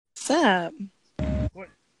up?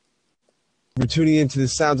 We're tuning into the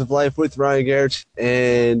Sounds of Life with Ryan Garrett,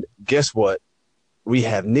 and guess what? We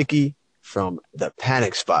have Nikki from the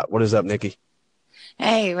Panic Spot. What is up, Nikki?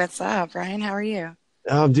 Hey, what's up, Ryan? How are you?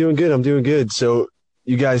 I'm doing good. I'm doing good. So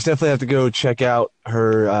you guys definitely have to go check out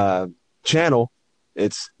her channel.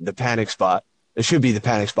 It's the Panic Spot. It should be the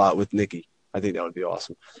Panic Spot with Nikki. I think that would be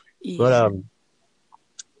awesome. But Yeah.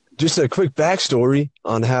 just a quick backstory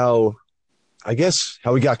on how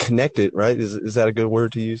we got connected. Right? Is that a good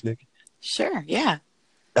word to use, Nikki? Sure, yeah.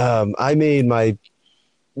 I made my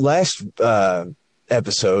last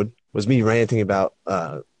episode was me ranting about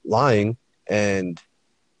lying, and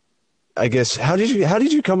I guess how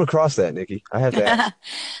did you come across that, Nikki? I have to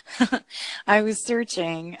ask. I was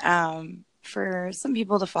searching for some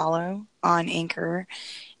people to follow on Anchor,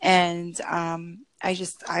 and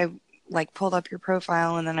I like pulled up your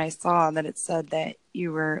profile, and then I saw that it said that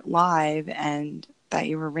you were live and that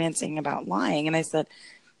you were ranting about lying, and I said,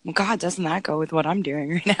 well, God, doesn't that go with what I'm doing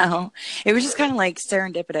right now? It was just kind of like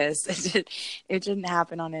serendipitous. It didn't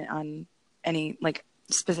happen on any like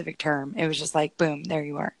specific term. It was just like, boom, there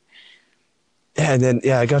you are. Yeah, and then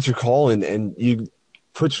I got your call, and you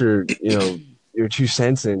put your your 2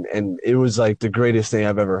 cents in, and it was like the greatest thing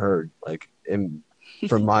I've ever heard. Like,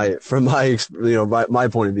 from my my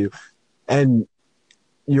point of view, and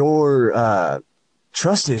your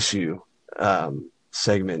trust issue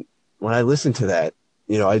segment. When I listened to that,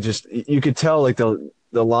 you could tell like the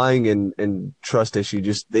lying and trust issue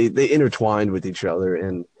just they intertwined with each other,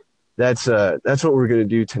 and that's what we're gonna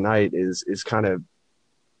do tonight is kind of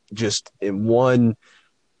just in one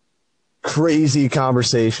crazy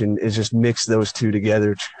conversation is just mix those two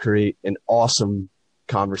together to create an awesome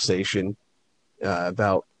conversation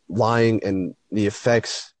about lying and the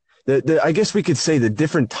effects. I guess we could say the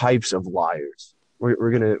different types of liars.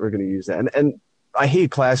 We're gonna use that, and I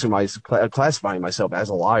hate classifying myself as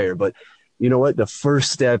a liar, but you know what? The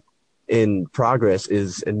first step in progress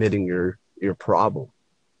is admitting your problem,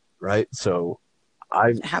 right? So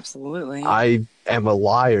Absolutely. I am a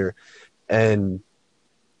liar, and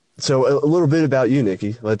so a little bit about you,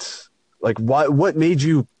 Nikki. What made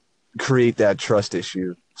you create that trust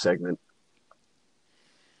issue segment?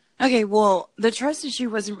 Okay, well, the trust issue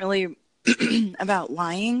wasn't really about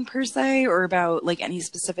lying per se, or about like any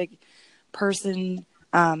specific person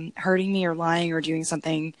hurting me or lying or doing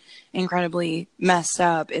something incredibly messed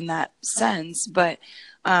up in that sense. But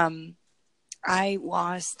I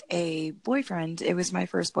lost a boyfriend. It was my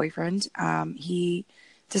first boyfriend. He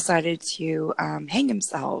decided to hang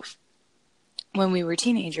himself when we were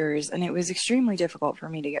teenagers, and it was extremely difficult for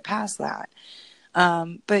me to get past that.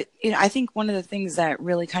 But I think one of the things that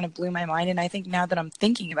really kind of blew my mind, and I think now that I'm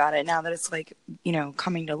thinking about it, now that it's like,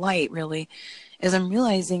 coming to light really, is I'm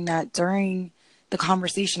realizing that during the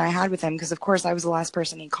conversation I had with him, because of course I was the last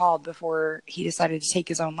person he called before he decided to take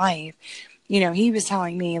his own life. He was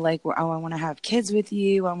telling me like, oh, I want to have kids with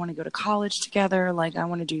you. I want to go to college together. Like, I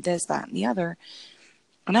want to do this, that, and the other.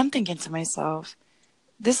 And I'm thinking to myself,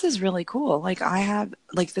 this is really cool. Like, I have,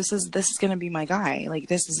 like, this is going to be my guy. Like,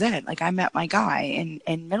 this is it. Like, I met my guy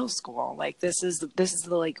in middle school. Like, this is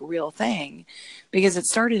the like real thing, because it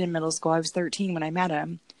started in middle school. I was 13 when I met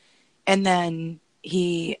him. And then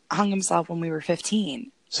he hung himself when we were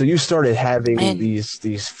 15. So you started having And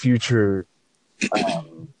these future.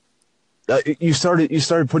 You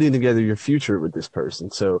started putting together your future with this person.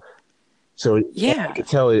 So yeah, I could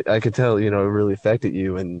tell it really affected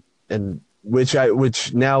you, and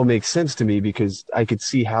which now makes sense to me, because I could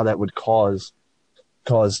see how that would cause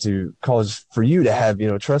for you to have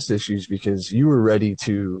trust issues, because you were ready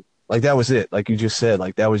to, like, that was it, like you just said,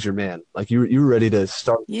 like that was your man, like you were ready to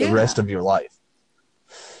start the rest yeah, of your life.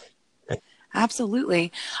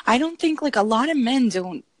 absolutely. I don't think like a lot of men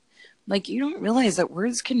don't, like, you don't realize that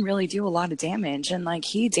words can really do a lot of damage. And like,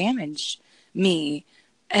 he damaged me.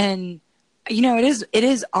 And, it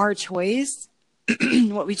is our choice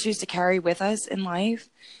what we choose to carry with us in life.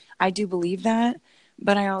 I do believe that.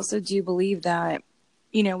 But I also do believe that,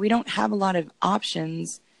 we don't have a lot of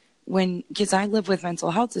options because I live with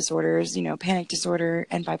mental health disorders, panic disorder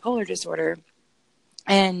and bipolar disorder.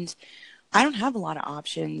 And I don't have a lot of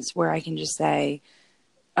options where I can just say,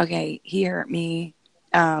 okay, he hurt me.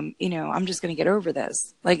 I'm just going to get over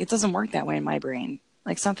this. Like, it doesn't work that way in my brain.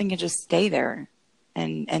 Like, something can just stay there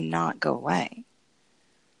and not go away.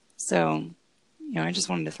 So, I just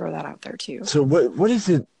wanted to throw that out there too. So what is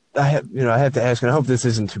it? I have to ask, and I hope this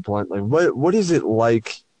isn't too blunt. Like, what is it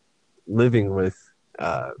like living with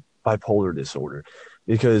bipolar disorder?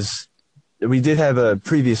 Because we did have a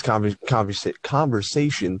previous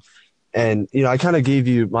conversation, and I kind of gave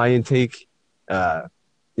you my intake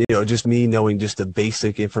just me knowing just the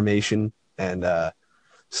basic information and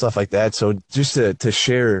stuff like that. So just to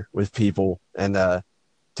share with people and to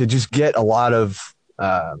just get a lot of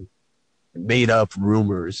made up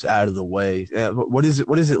rumors out of the way. What is it?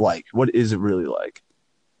 What is it like? What is it really like?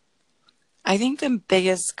 I think the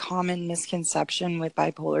biggest common misconception with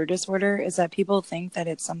bipolar disorder is that people think that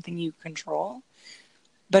it's something you control,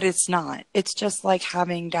 but it's not. It's just like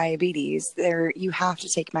having diabetes. There, you have to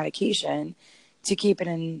take medication to keep it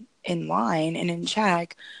in line and in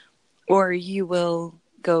check, or you will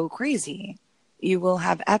go crazy. You will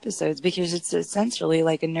have episodes because it's essentially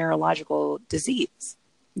like a neurological disease.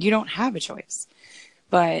 You don't have a choice.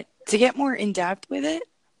 But to get more in depth with it,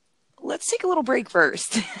 let's take a little break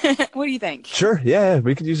first. What do you think? Sure, yeah,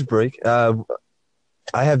 we could use a break. I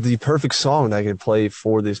have the perfect song that I can play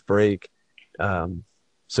for this break. Um,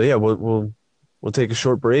 so yeah, we'll take a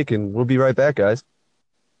short break and we'll be right back, guys.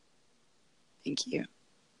 Thank you.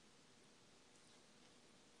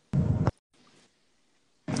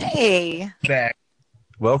 Hey. Back.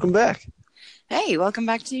 Welcome back. Hey, welcome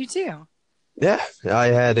back to you too. Yeah, I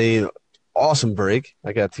had a awesome break.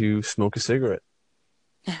 I got to smoke a cigarette.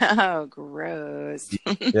 Oh, gross.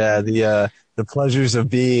 Yeah, the pleasures of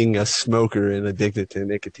being a smoker and addicted to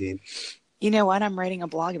nicotine. You know what? I'm writing a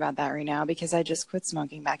blog about that right now because I just quit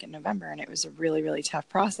smoking back in November and it was a really, really tough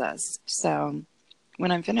process. So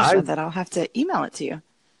when I'm finished I with it, I'll have to email it to you.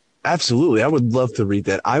 Absolutely, I would love to read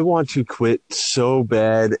that. I want to quit so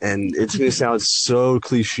bad, and it's going to sound so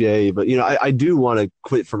cliche, but I do want to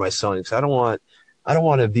quit for my son because I don't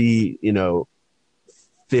want to be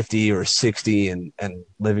 50 or 60 and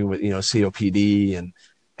living with COPD and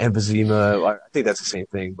emphysema. I think that's the same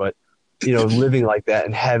thing, but living like that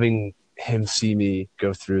and having him see me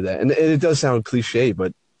go through that, and it does sound cliche,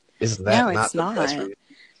 but isn't that No, not it's the best not. reason?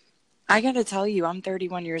 I got to tell you, I'm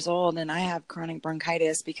 31 years old and I have chronic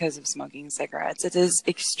bronchitis because of smoking cigarettes. It is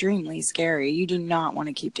extremely scary. You do not want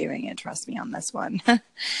to keep doing it. Trust me on this one.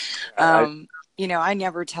 I, I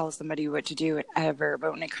never tell somebody what to do ever,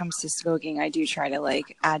 but when it comes to smoking, I do try to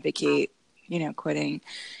like advocate, quitting.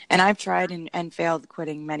 And I've tried and failed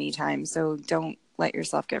quitting many times. So don't let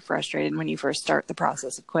yourself get frustrated when you first start the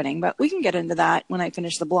process of quitting. But we can get into that when I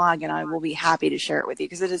finish the blog, and I will be happy to share it with you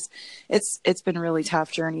because it's been a really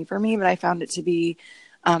tough journey for me, but I found it to be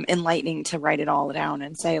enlightening to write it all down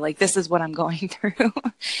and say like, this is what I'm going through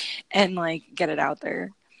and like get it out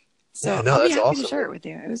there. yeah, So no, I'll be that's happy to awesome. share it with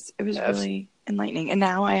you. It was Yeah, really enlightening. And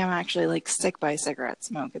now I am actually like sick by cigarette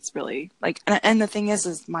smoke. It's really like, and the thing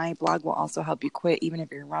is my blog will also help you quit even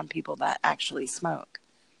if you're around people that actually smoke.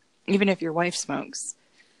 Even if your wife smokes,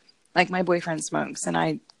 like my boyfriend smokes, and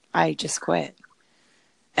I just quit.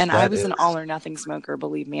 And I that was an is all or nothing smoker.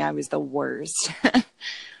 Believe me, I was the worst.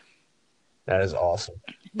 that is awesome.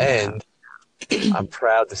 Yeah. And I'm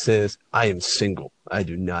proud to say this. I am single. I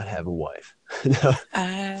do not have a wife. No,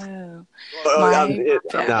 Oh, well, my I'm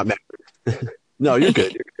not bad. married. No, you're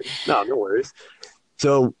good. You're good. No, no worries.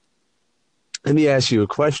 So let me ask you a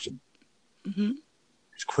question. Hmm.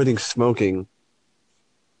 Is quitting smoking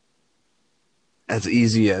as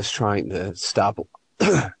easy as trying to stop?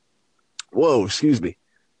 Whoa, excuse me.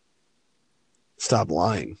 Stop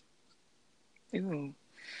lying. Ooh,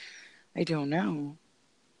 I don't know.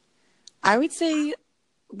 I would say,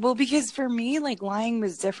 well, because for me, like lying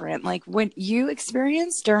was different. Like what you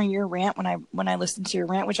experienced during your rant when I listened to your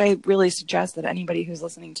rant, which I really suggest that anybody who's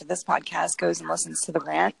listening to this podcast goes and listens to the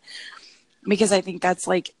rant, because I think that's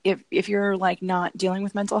like if you're like not dealing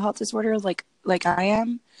with mental health disorder like I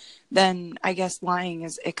am, then I guess lying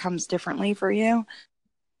is it comes differently for you.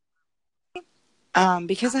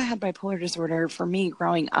 Because I had bipolar disorder, for me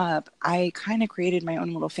growing up, I kind of created my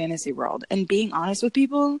own little fantasy world. And being honest with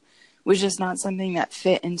people was just not something that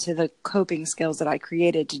fit into the coping skills that I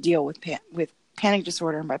created to deal with with panic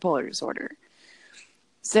disorder and bipolar disorder.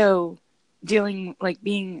 So dealing like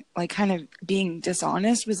being like kind of being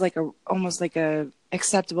dishonest was like a almost like a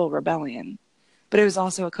acceptable rebellion, but it was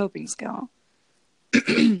also a coping skill.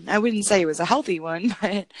 I wouldn't say it was a healthy one,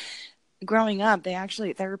 but growing up,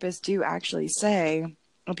 therapists do actually say,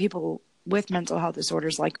 well, people with mental health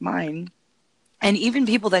disorders like mine, and even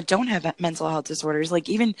people that don't have mental health disorders, like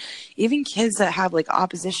even kids that have like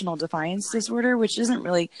oppositional defiance disorder, which isn't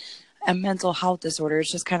really a mental health disorder.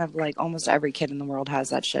 It's just kind of like almost every kid in the world has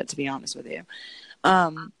that shit, to be honest with you.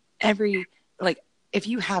 Every like if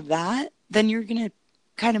you have that, then you're gonna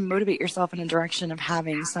kind of motivate yourself in a direction of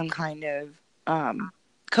having some kind of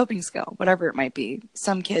coping skill, whatever it might be.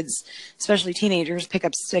 Some kids, especially teenagers, pick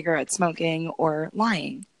up cigarette smoking or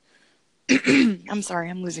lying. I'm sorry,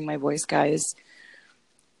 I'm losing my voice, guys.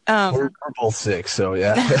 Um, We're both sick, so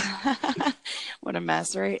yeah. what a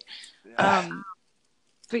mess, right? Yeah.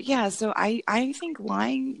 But yeah, so I think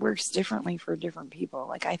lying works differently for different people.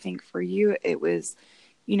 Like I think for you it was,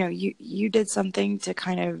 you did something to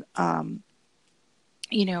kind of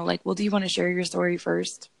like, well, do you want to share your story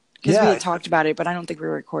first? Because we Yeah. had talked about it, but I don't think we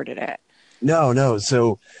recorded it. No, no.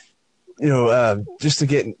 So, just to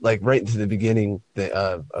get like right into the beginning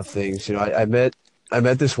of things, I met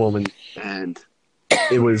this woman, and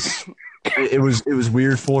it was it was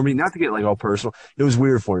weird for me. Not to get like all personal, it was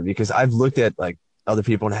weird for me because I've looked at like other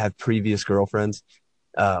people and have previous girlfriends,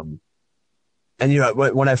 um, and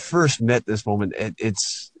when I first met this woman,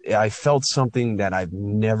 I felt something that I've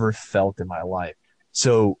never felt in my life.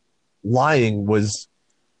 So lying was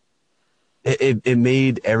it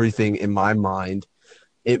made everything in my mind.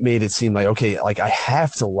 It made it seem like, okay, like I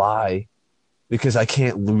have to lie because I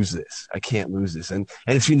can't lose this. I can't lose this. And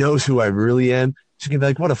if she knows who I really am, she can be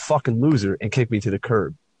like, what a fucking loser, and kick me to the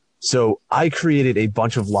curb. So I created a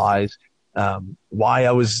bunch of lies. Why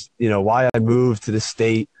I was, why I moved to the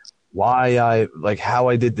state, why I like how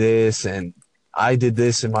I did this, and I did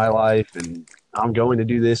this in my life, and I'm going to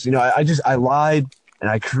do this. I lied, and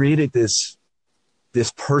I created this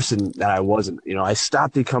person that I wasn't. I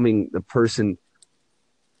stopped becoming the person.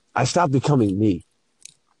 I stopped becoming me.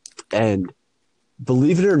 And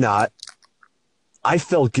believe it or not, I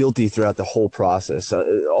felt guilty throughout the whole process.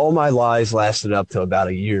 All my lies lasted up to about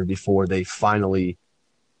a year before they finally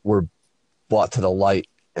were brought to the light.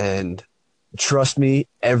 And trust me,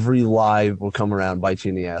 every lie will come around and bite you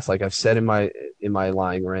in the ass. Like I've said in my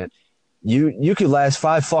lying rant, you could last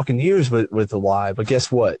 5 fucking years with a lie, but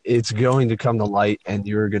guess what? It's going to come to light, and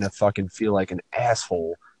you're gonna fucking feel like an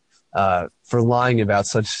asshole for lying about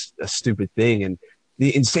such a stupid thing. And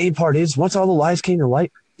the insane part is, once all the lies came to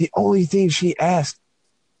light, the only thing she asked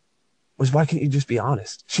was, why can't you just be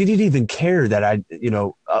honest? She didn't even care that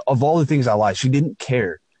of all the things I lied, she didn't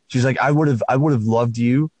care. She's like, I would have loved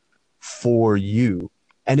you for you.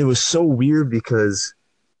 And it was so weird because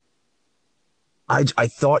I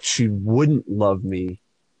thought she wouldn't love me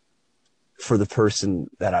for the person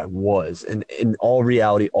that I was. And in all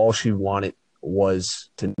reality, all she wanted was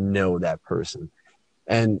to know that person.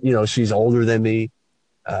 And, she's older than me.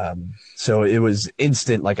 So it was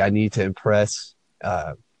instant, like I need to impress,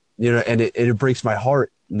 and it breaks my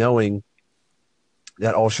heart knowing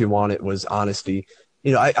that all she wanted was honesty.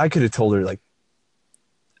 I could have told her like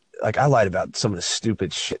I lied about some of the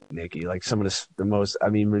stupid shit, Nikki, like some of the most, I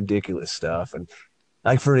mean, ridiculous stuff. And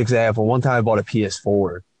like, for an example, one time I bought a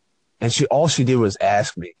PS4, and all she did was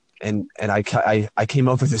ask me. And I came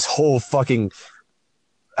up with this whole fucking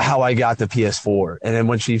how I got the PS4. And then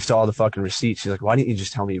when she saw the fucking receipt, she's like, why didn't you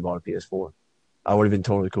just tell me you bought a PS4? I would have been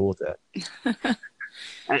totally cool with that.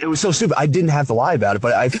 And it was so stupid. I didn't have to lie about it,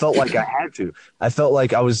 but I felt like I had to. I felt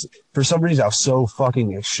like for some reason, I was so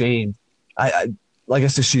fucking ashamed. Like I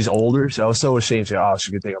said, she's older, so I was so ashamed. She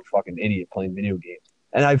could think I'm a fucking idiot playing video games.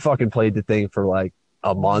 And I fucking played the thing for like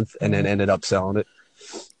a month and then ended up selling it.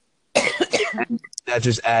 And that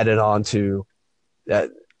just added on to that.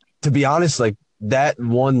 To be honest, like that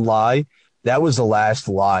one lie, that was the last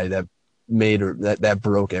lie that made her, that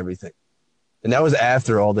broke everything. And that was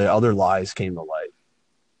after all the other lies came to light.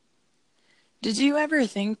 Did you ever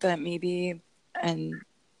think that maybe, and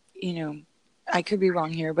I could be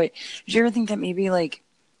wrong here, but did you ever think that maybe like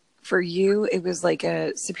for you it was like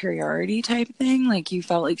a superiority type thing? Like you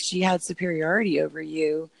felt like she had superiority over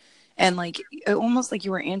you, and like almost like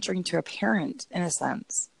you were answering to a parent in a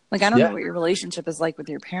sense. Like I don't know Yeah. what your relationship is like with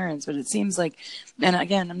your parents, but it seems like, and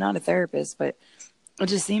again, I'm not a therapist, but it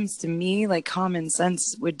just seems to me like common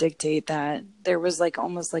sense would dictate that there was like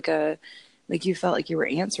almost like you felt like you were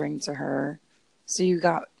answering to her. So you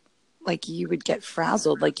got like you would get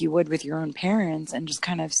frazzled like you would with your own parents and just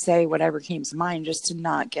kind of say whatever came to mind just to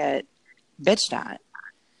not get bitched at.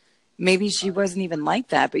 Maybe she wasn't even like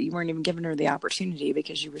that, but you weren't even giving her the opportunity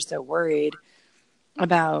because you were so worried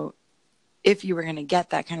about if you were going to get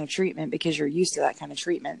that kind of treatment because you're used to that kind of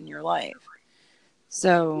treatment in your life.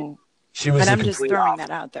 So, She was but the I'm just complete throwing opposite.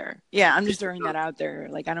 that out there. Yeah, I'm just throwing that out there.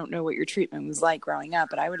 Like, I don't know what your treatment was like growing up,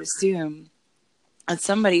 but I would assume that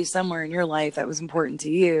somebody somewhere in your life that was important to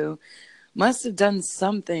you must have done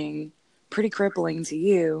something pretty crippling to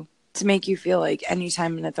you to make you feel like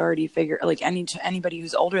anytime an authority figure, like anybody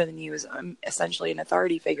who's older than you is essentially an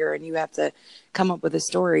authority figure, and you have to come up with a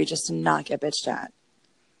story just to not get bitched at.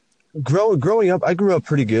 Growing up, I grew up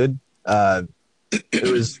pretty good. It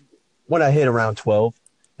was when I hit around 12,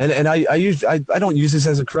 and I don't use this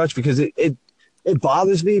as a crutch because it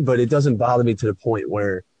bothers me, but it doesn't bother me to the point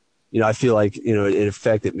where, I feel like, it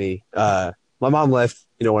affected me. My mom left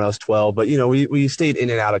when I was 12, but we stayed in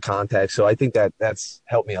and out of contact. So I think that that's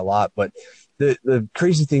helped me a lot. But the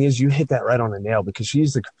crazy thing is you hit that right on the nail because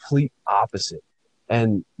she's the complete opposite.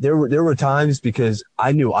 And there were times because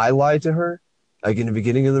I knew I lied to her, like in the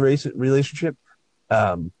beginning of the relationship,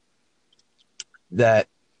 um, that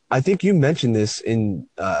I think you mentioned this in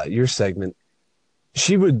your segment.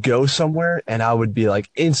 She would go somewhere and I would be like,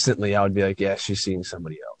 instantly, I would be like, yeah, she's seeing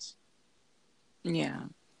somebody else. Yeah.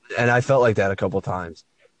 And I felt like that a couple times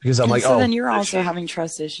because I'm And like, so oh, then you're is also she? having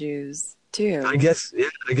trust issues I too. guess, yeah,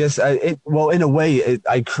 I guess well, in a way,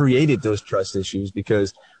 I created those trust issues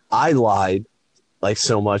because I lied like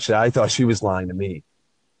so much that I thought she was lying to me.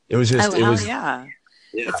 It was Oh, just, it hell was, yeah.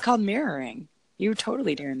 yeah, It's called mirroring. You're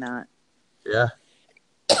totally doing that. yeah.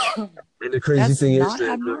 And the crazy That's thing is not that,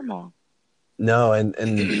 abnormal. no, and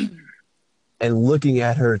looking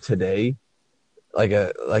at her today, like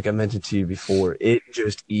I mentioned to you before, it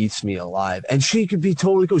just eats me alive. And she could be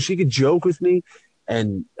totally cool. She could joke with me,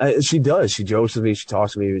 and she does. She jokes with me. She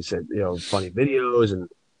talks to me. We said funny videos, and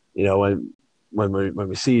when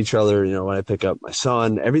we see each other, when I pick up my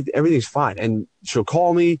son, everything's fine. And she'll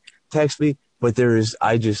call me, text me, but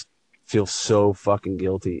I just feel so fucking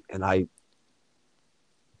guilty, and I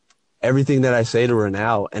everything that I say to her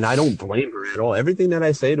now, and I don't blame her at all. Everything that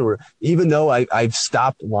I say to her, even though I've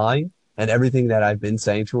stopped lying and everything that I've been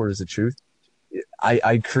saying to her is the truth,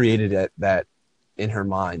 I created that in her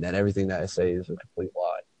mind that everything that I say is a complete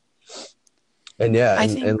lie. And yeah, I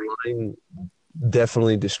and think, lying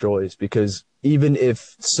definitely destroys because even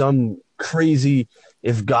if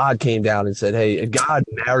God came down and said, hey, if God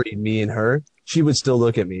married me and her, she would still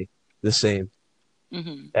look at me the same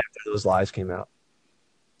mhm. after those lies came out.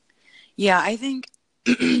 Yeah, I think,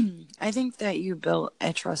 I think that you built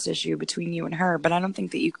a trust issue between you and her, but I don't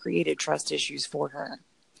think that you created trust issues for her.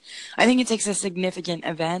 I think it takes a significant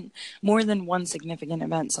event, more than one significant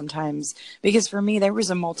event sometimes, because for me, there was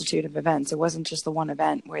a multitude of events. It wasn't just the one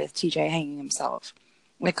event with TJ hanging himself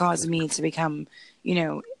that caused me to become, you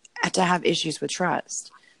know, to have issues with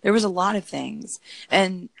trust. There was a lot of things.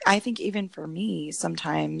 And I think even for me,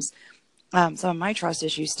 sometimes some of my trust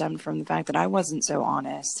issues stemmed from the fact that I wasn't so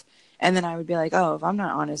honest. And then I would be like, oh, if I'm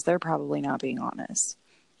not honest, they're probably not being honest.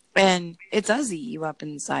 And it does eat you up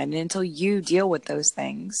inside. And until you deal with those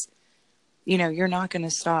things, you're not going to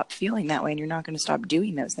stop feeling that way and you're not going to stop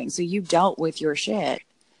doing those things. So you dealt with your shit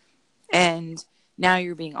and now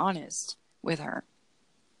you're being honest with her.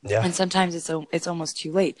 Yeah. And sometimes it's almost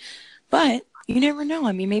too late. But you never know.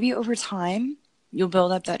 I mean, maybe over time you'll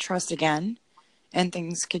build up that trust again and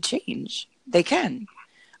things could change. They can.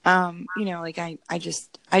 Like I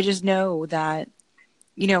just know that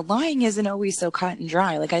lying isn't always so cut and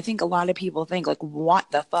dry. Like, I think a lot of people think, like, what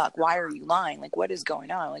the fuck? Why are you lying? Like, what is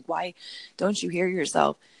going on? Like, why don't you hear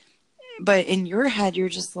yourself? But in your head, you're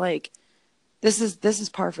just like, this is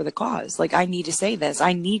par for the cause. Like, I need to say this.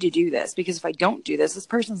 I need to do this because if I don't do this, this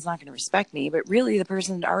person's not going to respect me. But really, the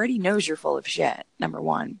person already knows you're full of shit, number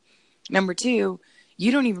one. Number two,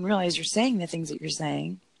 you don't even realize you're saying the things that you're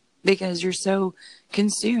saying because you're so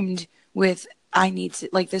consumed with I need to,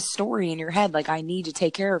 like, this story in your head, like, I need to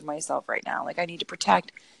take care of myself right now. Like, I need to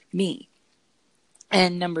protect me.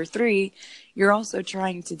 And number three, you're also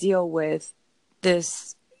trying to deal with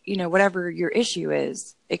this, whatever your issue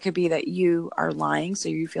is. It could be that you are lying, so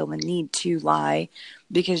you feel the need to lie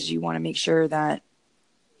because you want to make sure that,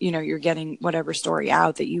 you're getting whatever story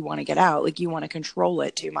out that you want to get out. Like, you want to control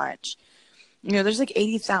it too much. There's like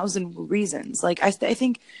 80,000 reasons. Like, I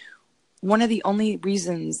think one of the only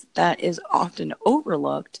reasons that is often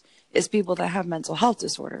overlooked is people that have mental health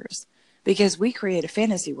disorders because we create a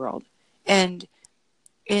fantasy world. And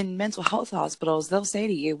in mental health hospitals, they'll say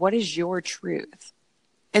to you, what is your truth?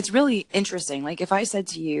 It's really interesting. Like, if I said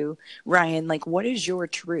to you, Ryan, like, what is your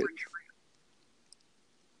truth?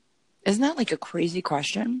 Isn't that like a crazy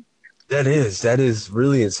question? That is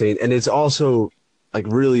really insane. And it's also like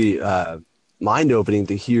really mind opening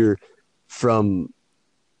to hear from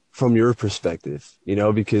from your perspective,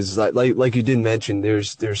 because like you did mention,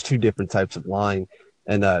 there's two different types of lying,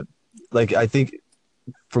 and like I think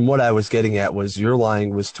from what I was getting at was your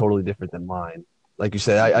lying was totally different than mine. Like you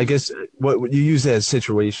said, I Mm-hmm. guess what you use it as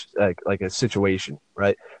situation, like a situation,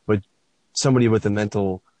 right? But somebody with a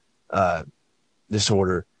mental uh,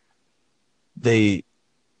 disorder, they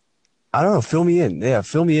I don't know, fill me in, yeah,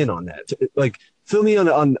 fill me in on that, like fill me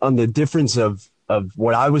on the difference of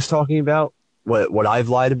what I was talking about, what I've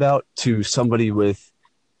lied about to somebody who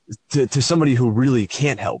really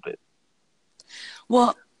can't help it.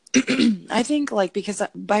 Well, I think, like, because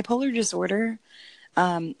bipolar disorder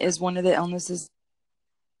is one of the illnesses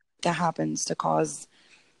that happens to cause,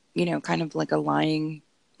 kind of like a lying.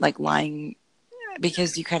 like lying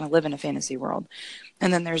because you kind of live in a fantasy world.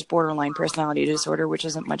 And then there's borderline personality disorder, which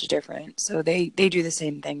isn't much different. So they do the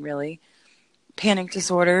same thing, really. Panic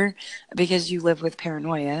disorder, because you live with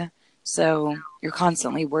paranoia. So you're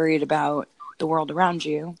constantly worried about the world around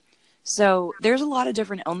you. So there's a lot of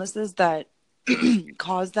different illnesses that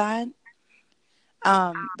cause that.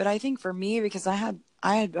 But I think for me, because I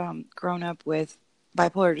had grown up with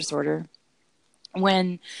bipolar disorder,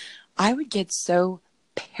 when I would get so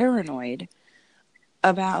paranoid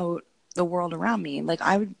about the world around me, like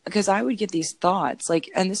because I would get these thoughts, like,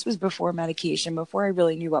 and this was before medication, before I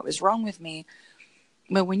really knew what was wrong with me.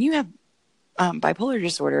 But when you have bipolar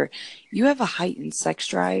disorder, you have a heightened sex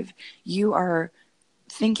drive. You are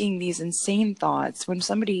thinking these insane thoughts. When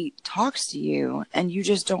somebody talks to you and you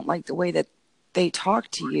just don't like the way that they talk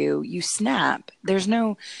to you, you snap.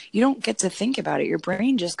 You don't get to think about it. Your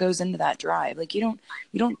brain just goes into that drive. Like you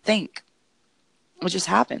don't think. It just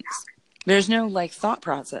happens. There's no like thought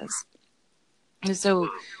process. And so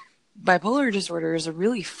bipolar disorder is a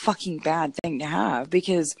really fucking bad thing to have,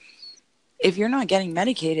 because if you're not getting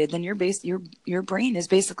medicated, then your brain is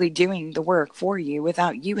basically doing the work for you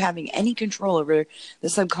without you having any control over the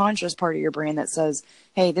subconscious part of your brain that says,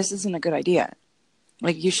 hey, this isn't a good idea.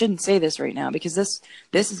 Like, you shouldn't say this right now because this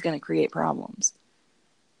is going to create problems.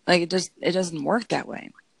 Like, it doesn't work that way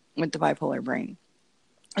with the bipolar brain.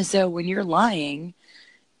 And so when you're lying,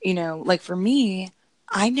 like for me,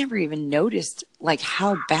 I never even noticed like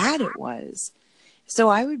how bad it was. So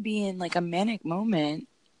I would be in like a manic moment,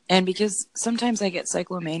 and because sometimes I get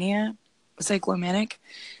cyclomanic,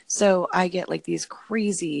 so I get like these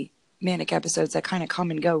crazy manic episodes that kind of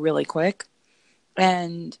come and go really quick,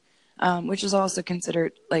 and which is also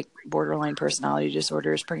considered like borderline personality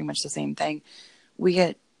disorder, is pretty much the same thing. We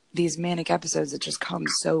get these manic episodes that just come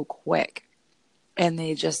so quick, and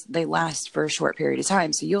they last for a short period of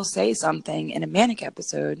time. So you'll say something in a manic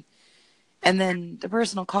episode, and then the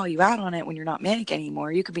person will call you out on it when you're not manic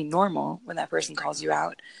anymore. You could be normal when that person calls you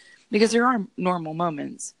out, because there are normal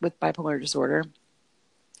moments with bipolar disorder.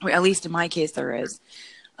 Or at least in my case, there is.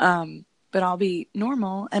 But I'll be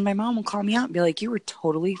normal, and my mom will call me out and be like, you were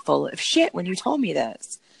totally full of shit when you told me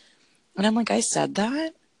this. And I'm like, I said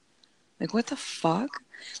that? Like, what the fuck?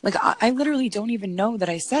 Like, I literally don't even know that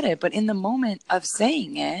I said it, but in the moment of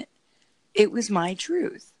saying it, it was my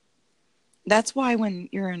truth. That's why when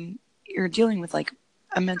you're dealing with like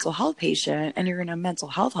a mental health patient and you're in a mental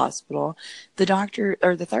health hospital, the doctor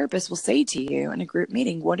or the therapist will say to you in a group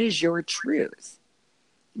meeting, what is your truth?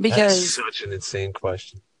 Because that's such an insane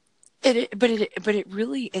question. but it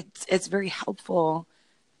really, it's very helpful,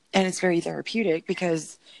 and it's very therapeutic,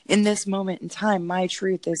 because in this moment in time, my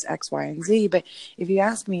truth is X, Y, and Z. But if you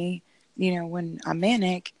ask me, when I'm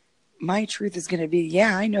manic, my truth is going to be,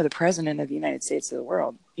 yeah, I know the president of the United States of the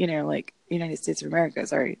world, like United States of America,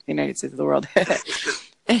 sorry, United States of the world.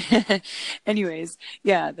 Anyways,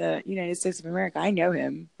 yeah, the United States of America, I know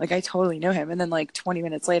him. Like, I totally know him. And then like 20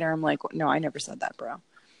 minutes later, I'm like, no, I never said that, bro.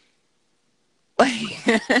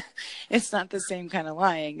 Like, it's not the same kind of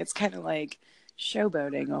lying. It's kind of like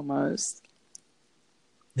showboating almost.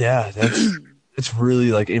 Yeah, it's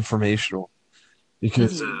really like informational,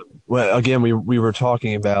 because well, again, we were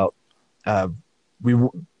talking about we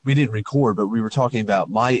we didn't record, but we were talking about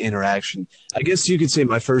my interaction. I guess you could say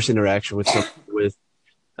my first interaction with someone with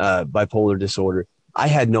bipolar disorder. I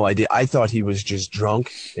had no idea. I thought he was just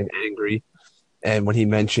drunk and angry. And when he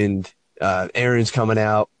mentioned Aaron's coming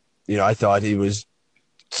out, I thought he was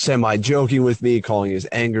semi-joking with me, calling his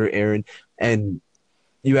anger Aaron. And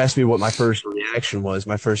you asked me what my first reaction was.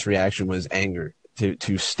 My first reaction was anger,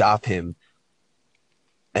 to stop him.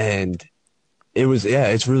 And it was, yeah,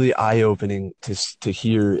 it's really eye-opening to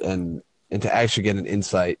hear and to actually get an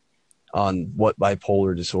insight on what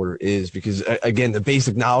bipolar disorder is, because again, the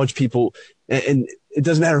basic knowledge people, and it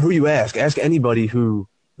doesn't matter who you ask anybody who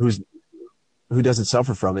doesn't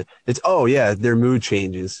suffer from it. It's, oh yeah, their mood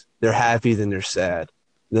changes. They're happy, then they're sad,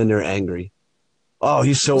 then they're angry. Oh,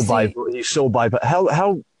 he's so bipolar. He's so bipolar.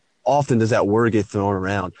 How often does that word get thrown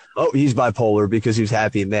around? Oh, he's bipolar because he's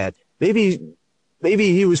happy and mad. Maybe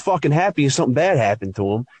he was fucking happy and something bad happened to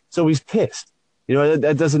him, so he's pissed.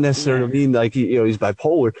 That doesn't necessarily mean like he's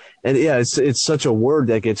bipolar. And yeah, it's such a word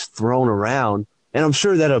that gets thrown around, and I'm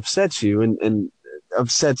sure that upsets you and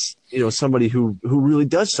upsets somebody who really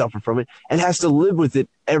does suffer from it and has to live with it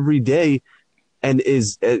every day, and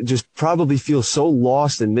is just probably feels so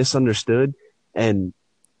lost and misunderstood. And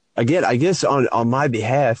again, I guess on my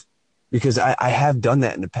behalf, because I have done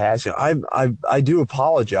that in the past. I do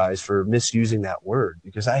apologize for misusing that word,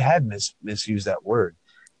 because I had misused that word,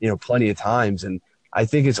 plenty of times. And I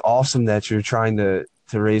think it's awesome that you're trying to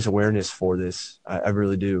to raise awareness for this. I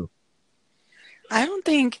really do. I don't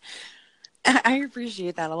think I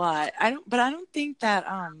appreciate that a lot. I don't think that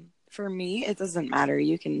for me it doesn't matter.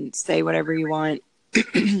 You can say whatever you want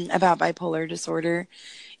about bipolar disorder.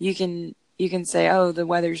 You can say, "Oh, the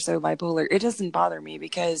weather's so bipolar." It doesn't bother me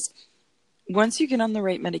because once you get on the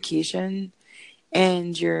right medication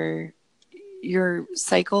and your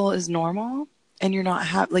cycle is normal and you're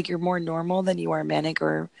not like you're more normal than you are manic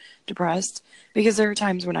or depressed, because there are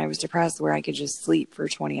times when I was depressed where I could just sleep for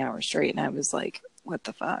 20 hours straight and I was like, what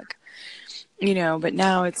the fuck? But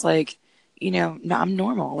now it's like, I'm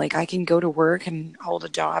normal. Like I can go to work and hold a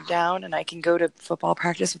job down and I can go to football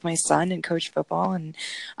practice with my son and coach football, and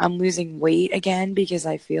I'm losing weight again because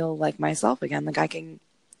I feel like myself again. Like I can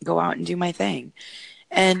go out and do my thing.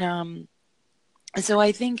 And so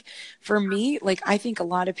I think for me, like I think a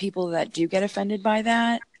lot of people that do get offended by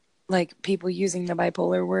that, like people using the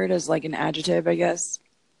bipolar word as like an adjective, I guess,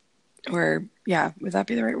 or yeah, would that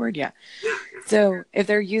be the right word? Yeah. So if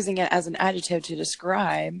they're using it as an adjective to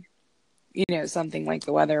describe, something like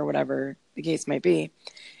the weather or whatever the case might be,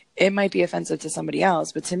 it might be offensive to somebody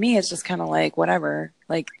else. But to me, it's just kind of like, whatever.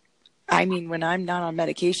 Like, I mean, when I'm not on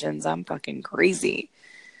medications, I'm fucking crazy.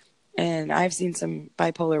 And I've seen some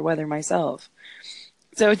bipolar weather myself.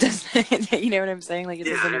 So it doesn't, you know what I'm saying? Like, it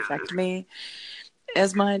doesn't affect me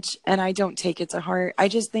as much. And I don't take it to heart. I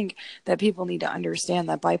just think that people need to understand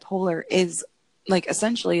that bipolar is like,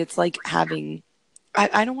 essentially, it's like having,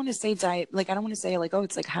 I don't want to say I don't want to say like, oh,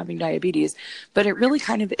 it's like having diabetes, but it really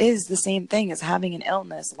kind of is the same thing as having an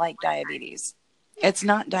illness like diabetes. It's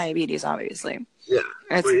not diabetes, obviously. Yeah,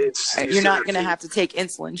 but You're not going to have to take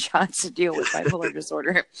insulin shots to deal with bipolar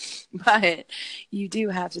disorder, but you do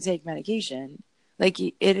have to take medication. Like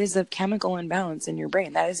it is a chemical imbalance in your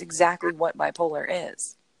brain. That is exactly what bipolar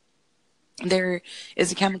is. There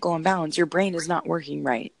is a chemical imbalance. Your brain is not working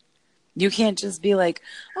right. You can't just be like,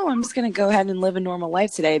 oh, I'm just going to go ahead and live a normal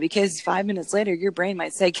life today, because 5 minutes later, your brain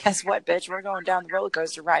might say, guess what, bitch? We're going down the roller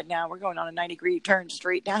coaster ride now. We're going on a 90-degree turn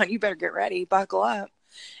straight down. You better get ready. Buckle up.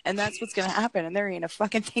 And that's what's going to happen. And there ain't a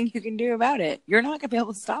fucking thing you can do about it. You're not going to be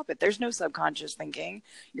able to stop it. There's no subconscious thinking.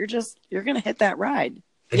 You're going to hit that ride.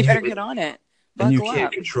 You better get on it. And you Buckle can't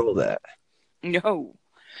up. control that.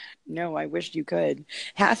 No, I wish you could.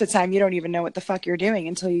 Half the time, you don't even know what the fuck you're doing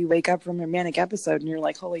until you wake up from a manic episode and you're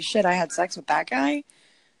like, holy shit, I had sex with that guy.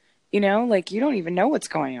 Like you don't even know what's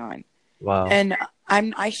going on. Wow. And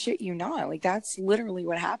I shit you not. Like that's literally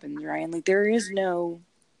what happens, Ryan. Like there is no,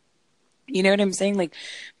 you know what I'm saying? Like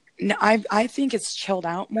no, I think it's chilled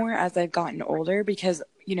out more as I've gotten older, because,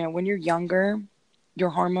 when you're younger,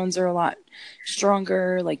 your hormones are a lot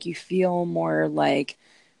stronger. Like you feel more like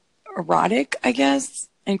erotic, I guess,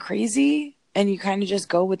 and crazy, and you kind of just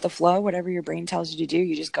go with the flow. Whatever your brain tells you to do,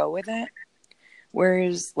 you just go with it.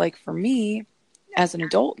 Whereas like for me as an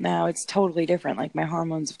adult now, it's totally different. Like my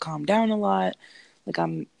hormones have calmed down a lot. Like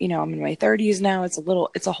I'm in my 30s now.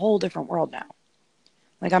 It's a whole different world now.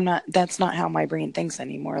 Like that's not how my brain thinks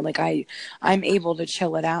anymore. Like I'm able to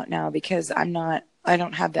chill it out now because I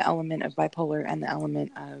don't have the element of bipolar and the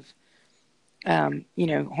element of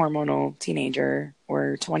hormonal teenager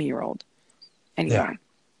or 20-year-old anymore. Yeah.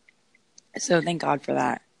 So thank God for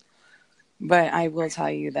that. But I will tell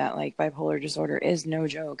you that like bipolar disorder is no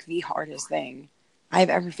joke, the hardest thing I've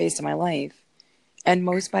ever faced in my life. And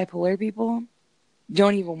most bipolar people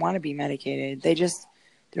don't even want to be medicated.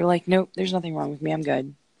 They're like, nope, there's nothing wrong with me. I'm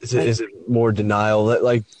good. Is it more denial?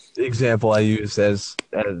 Like the example I used as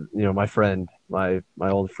my friend, my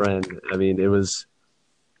old friend. I mean, it was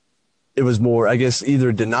more, I guess,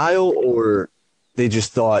 either denial or they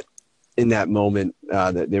just thought in that moment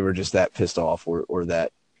that they were just that pissed off or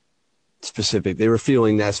that specific. They were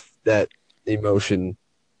feeling that emotion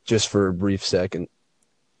just for a brief second.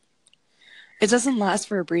 It doesn't last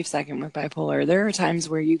for a brief second with bipolar. There are times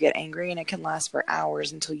where you get angry and it can last for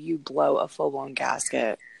hours until you blow a full-blown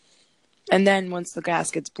gasket. And then once the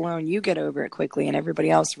gasket's blown, you get over it quickly, and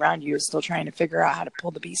everybody else around you is still trying to figure out how to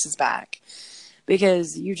pull the pieces back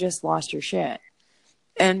because you just lost your shit.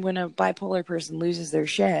 And when a bipolar person loses their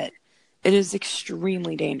shit, it is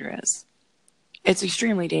extremely dangerous. It's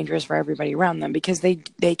extremely dangerous for everybody around them because they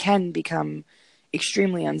can become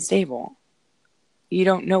extremely unstable. You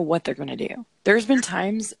don't know what they're going to do. There's been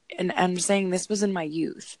times, and I'm saying this was in my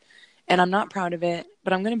youth, and I'm not proud of it,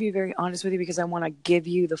 but I'm going to be very honest with you because I want to give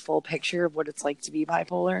you the full picture of what it's like to be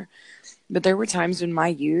bipolar. But there were times in my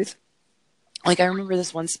youth, like I remember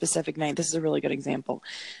this one specific night. This is a really good example.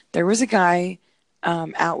 There was a guy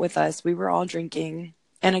out with us. We were all drinking.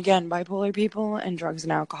 And again, bipolar people and drugs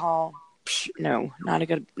and alcohol, no, not a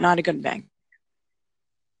good thing.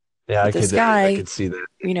 Yeah, But this I guy, could see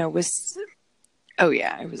that. was, oh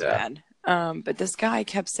yeah, it was Yeah. bad. But this guy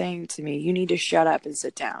kept saying to me, you need to shut up and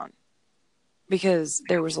sit down, because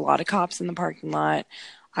there was a lot of cops in the parking lot.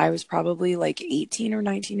 I was probably like 18 or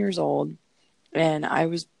 19 years old, and I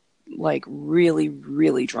was like really,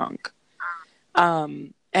 really drunk.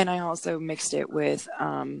 And I also mixed it with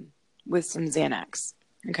some Xanax,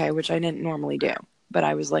 okay, which I didn't normally do, but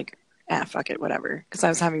I was like, fuck it, whatever, because I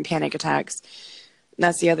was having panic attacks.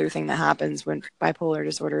 That's the other thing that happens when bipolar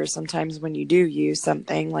disorder is sometimes when you do use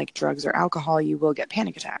something like drugs or alcohol, you will get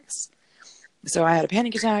panic attacks. So I had a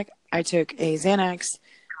panic attack. I took a Xanax,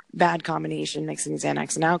 bad combination, mixing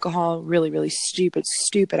Xanax and alcohol. Really, really stupid,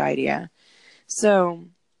 stupid idea. So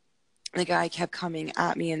the guy kept coming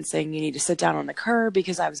at me and saying, you need to sit down on the curb,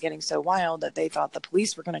 because I was getting so wild that they thought the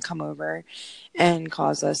police were going to come over and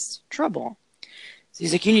cause us trouble. So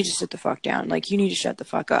he's like, you need to sit the fuck down. Like, you need to shut the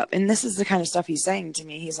fuck up. And this is the kind of stuff he's saying to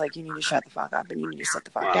me. He's like, you need to shut the fuck up and you need to sit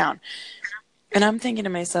the fuck down. And I'm thinking to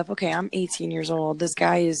myself, okay, I'm 18 years old. This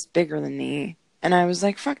guy is bigger than me. And I was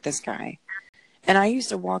like, fuck this guy. And I used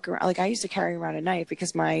to walk around, like, I used to carry around a knife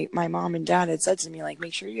because my mom and dad had said to me, like,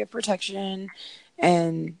 make sure you have protection.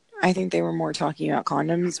 And I think they were more talking about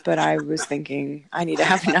condoms, but I was thinking I need to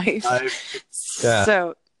have a knife. Yeah.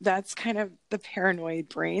 So that's kind of the paranoid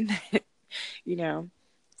brain, you know.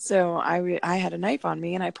 So I had a knife on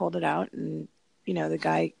me and I pulled it out, and, the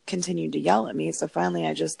guy continued to yell at me. So finally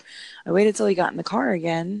I waited till he got in the car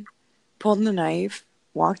again, pulled the knife,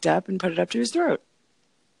 walked up and put it up to his throat.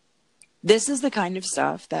 This is the kind of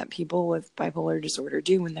stuff that people with bipolar disorder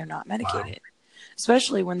do when they're not medicated,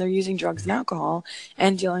 especially when they're using drugs and alcohol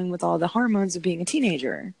and dealing with all the hormones of being a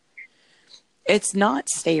teenager. It's not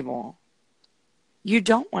stable. You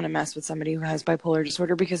don't want to mess with somebody who has bipolar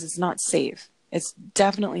disorder because it's not safe. It's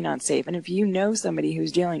definitely not safe. And if you know somebody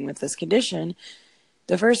who's dealing with this condition,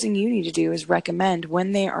 the first thing you need to do is recommend,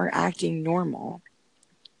 when they are acting normal,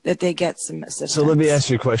 that they get some assistance. So let me ask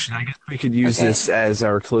you a question. I guess we could use this as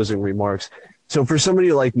our closing remarks. So for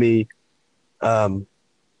somebody like me,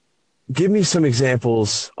 give me some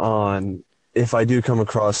examples on, if I do come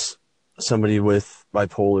across somebody with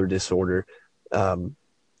bipolar disorder,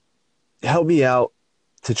 help me out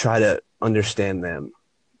to try to understand them.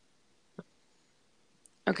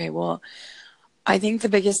 Okay, well, I think the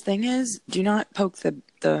biggest thing is, do not poke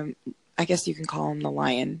the I guess you can call him the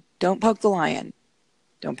lion. Don't poke the lion.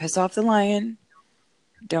 Don't piss off the lion.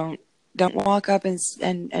 Don't walk up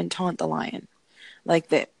and taunt the lion. Like,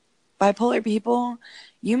 the bipolar people,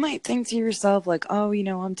 you might think to yourself, like, oh,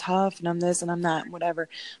 I'm tough and I'm this and I'm that, whatever.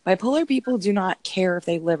 Bipolar people do not care if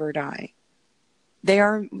they live or die. They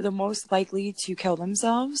are the most likely to kill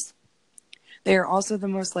themselves. They are also the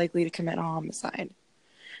most likely to commit a homicide.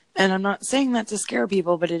 And I'm not saying that to scare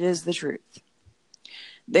people, but it is the truth.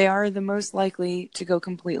 They are the most likely to go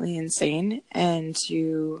completely insane and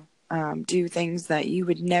to do things that you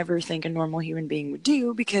would never think a normal human being would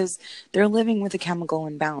do, because they're living with a chemical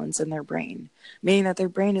imbalance in their brain, meaning that their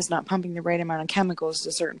brain is not pumping the right amount of chemicals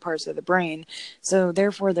to certain parts of the brain. So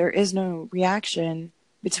therefore, there is no reaction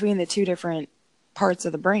between the two different parts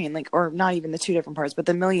of the brain, or not even the two different parts, but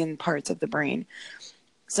the million parts of the brain.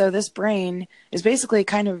 So this brain is basically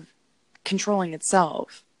kind of controlling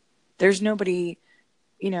itself. There's nobody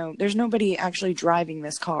actually driving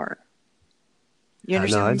this car. You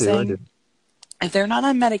understand what I'm saying? I do. If they're not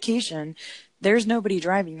on medication, there's nobody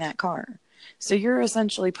driving that car. So you're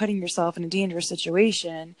essentially putting yourself in a dangerous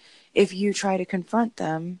situation if you try to confront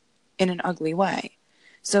them in an ugly way.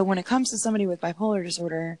 So when it comes to somebody with bipolar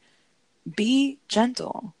disorder, be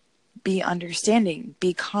gentle, be understanding,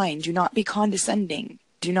 be kind. Do not be condescending.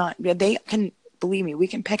 They can, believe me, we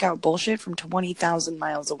can pick out bullshit from 20,000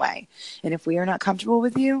 miles away. And if we are not comfortable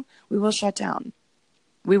with you, we will shut down.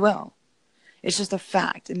 We will. It's just a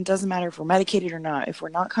fact. And it doesn't matter if we're medicated or not. If we're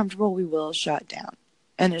not comfortable, we will shut down.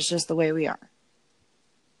 And it's just the way we are.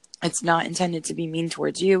 It's not intended to be mean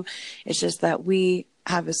towards you. It's just that we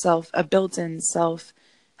have a built-in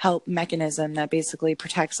self-help mechanism that basically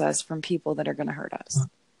protects us from people that are going to hurt us.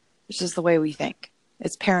 It's just the way we think.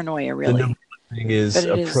 It's paranoia, really. The number one thing is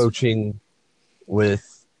approaching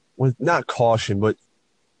with not caution, but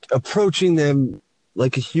approaching them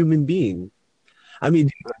like a human being. I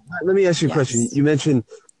mean, let me ask you a question. You mentioned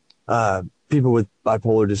people with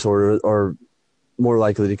bipolar disorder are more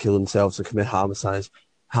likely to kill themselves and commit homicides.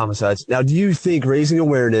 Now, do you think raising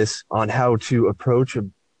awareness on how to approach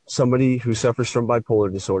somebody who suffers from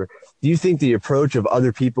bipolar disorder, do you think the approach of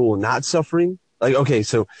other people not suffering, like, okay,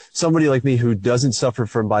 so somebody like me who doesn't suffer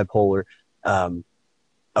from bipolar,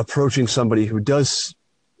 approaching somebody who does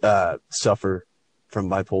suffer from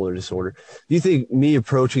bipolar disorder. Do you think me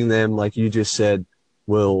approaching them, like you just said,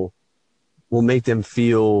 will make them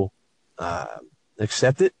feel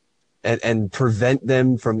accepted and prevent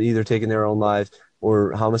them from either taking their own lives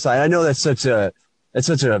or homicide? I know that's such a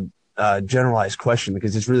generalized question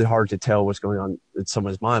because it's really hard to tell what's going on in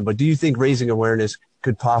someone's mind. But do you think raising awareness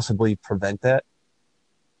could possibly prevent that?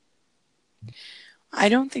 I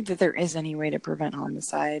don't think that there is any way to prevent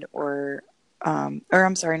homicide or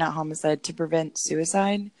I'm sorry, not homicide, to prevent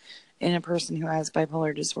suicide in a person who has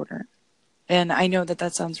bipolar disorder. And I know that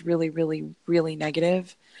that sounds really, really, really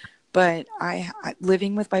negative, but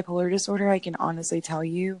living with bipolar disorder, I can honestly tell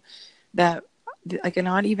you that, like,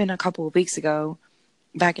 not even a couple of weeks ago,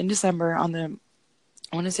 back in December, I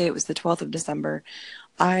want to say it was the 12th of December,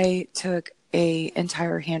 I took a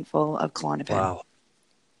entire handful of Klonopin. Wow.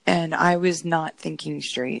 And I was not thinking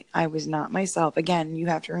straight. I was not myself. Again, you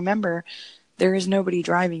have to remember, there is nobody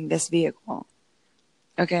driving this vehicle.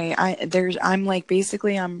 Okay, I'm like,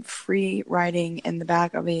 basically I'm free riding in the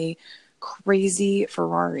back of a crazy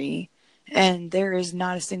Ferrari, and there is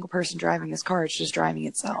not a single person driving this car. It's just driving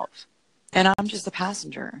itself. And I'm just a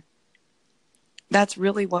passenger. That's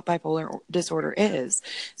really what bipolar disorder is.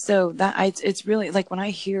 So it's really like, when I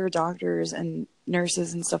hear doctors and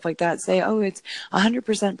nurses and stuff like that say, "Oh, it's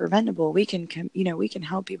 100% preventable. We can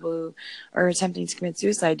help people who are attempting to commit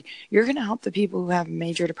suicide." You're going to help the people who have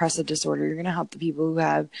major depressive disorder. You're going to help the people who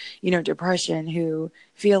have, depression, who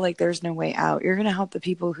feel like there's no way out. You're going to help the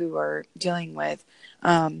people who are dealing with,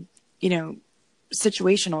 you know,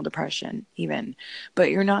 situational depression even,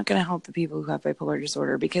 but you're not going to help the people who have bipolar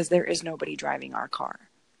disorder, because there is nobody driving our car.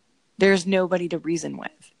 There's nobody to reason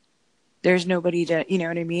with. There's nobody to, you know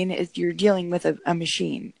what I mean? You're dealing with a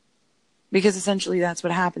machine, because essentially that's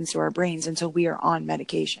what happens to our brains until we are on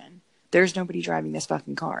medication. There's nobody driving this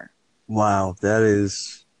fucking car. Wow, that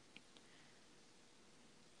is...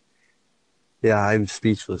 Yeah, I'm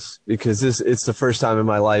speechless because it's the first time in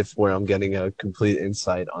my life where I'm getting a complete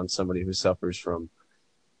insight on somebody who suffers from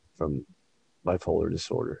bipolar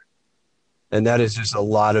disorder. And that is just a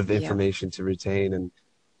lot of Yeah, information to retain. And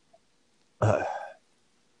no,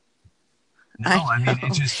 I I mean, know.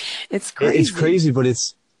 It's it's crazy. crazy, but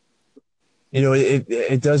it's,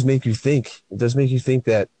 it does make you think. It does make you think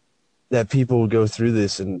that people go through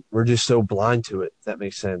this and we're just so blind to it, if that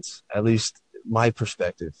makes sense. At least my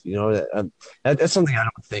perspective, that's something I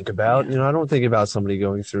don't think about. Yeah. I don't think about somebody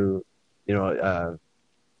going through, you know,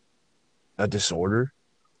 a disorder,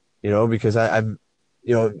 because I've,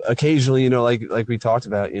 occasionally, like we talked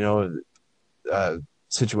about, uh,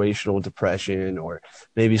 situational depression or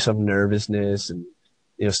maybe some nervousness and,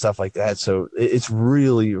 stuff like that. So it's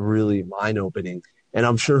really, really mind opening. And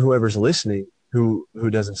I'm sure whoever's listening who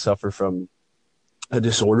doesn't suffer from a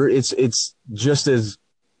disorder, it's just as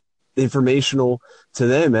informational to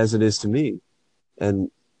them as it is to me. And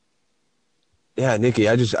yeah, Nikki,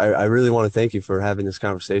 I really want to thank you for having this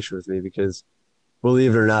conversation with me because,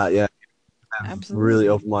 believe it or not, yeah, have really Absolutely.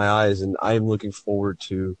 opened my eyes, and I am looking forward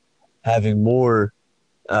to having more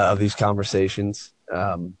of these conversations.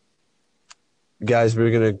 Guys, we're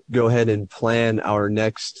going to go ahead and plan our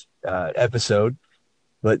next episode.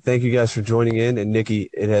 But thank you guys for joining in. And Nikki,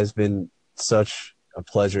 it has been such a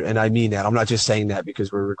pleasure. And I mean that. I'm not just saying that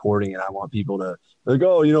because we're recording and I want people to like,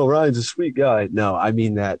 oh, Ryan's a sweet guy. No, I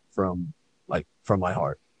mean that from my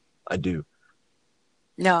heart. I do.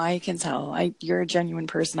 No, I can tell. You're a genuine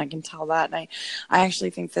person. I can tell that. And I actually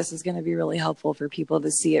think this is going to be really helpful for people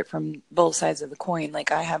to see it from both sides of the coin.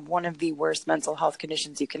 Like, I have one of the worst mental health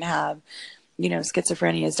conditions you can have.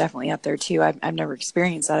 Schizophrenia is definitely up there too. I've never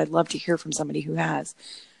experienced that. I'd love to hear from somebody who has.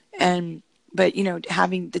 But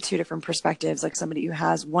having the two different perspectives, like somebody who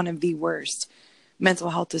has one of the worst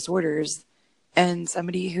mental health disorders and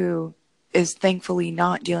somebody who is thankfully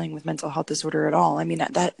not dealing with mental health disorder at all. I mean,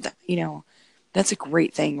 that's a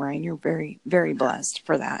great thing, Ryan. You're very, very blessed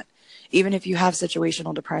for that. Even if you have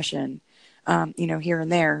situational depression, here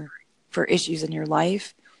and there for issues in your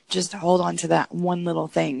life, just hold on to that one little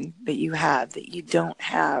thing that you have, that you don't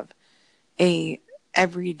have a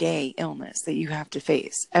everyday illness that you have to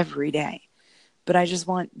face every day. But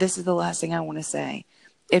this is the last thing I want to say.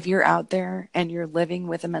 If you're out there and you're living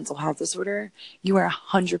with a mental health disorder, you are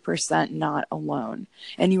 100% not alone.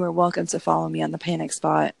 And you are welcome to follow me on the Panic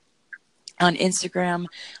Spot on Instagram,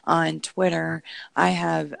 on Twitter. I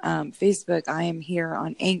have Facebook. I am here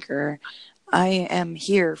on Anchor. I am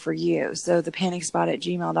here for you. So the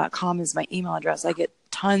panicspot@gmail.com is my email address. I get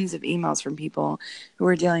tons of emails from people who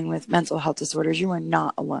are dealing with mental health disorders. You are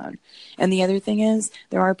not alone. And the other thing is,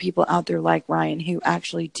 there are people out there like Ryan who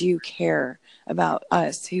actually do care about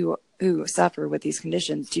us who suffer with these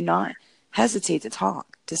conditions. Do not hesitate to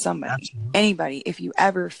talk to somebody, Absolutely. anybody, if you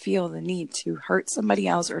ever feel the need to hurt somebody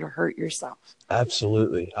else or to hurt yourself.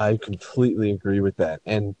 Absolutely. I completely agree with that.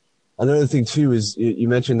 And another thing too is you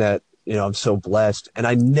mentioned that, I'm so blessed, and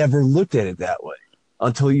I never looked at it that way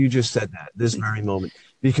until you just said that this very moment.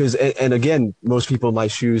 Because, and again, most people in my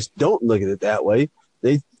shoes don't look at it that way.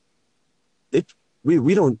 They, it,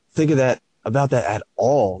 we don't think of that about that at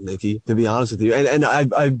all, Nikki, to be honest with you. And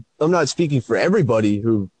I'm not speaking for everybody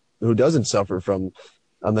who doesn't suffer from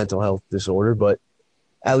a mental health disorder, but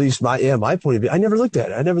at least my point of view, I never looked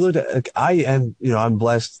at it. I never looked at it. Like, I am, I'm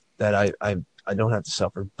blessed that I don't have to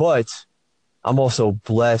suffer, but I'm also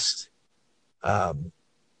blessed,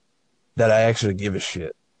 that I actually give a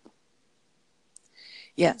shit.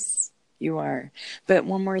 Yes, you are. But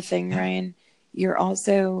one more thing, Ryan, you're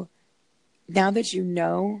also, now that you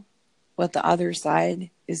know what the other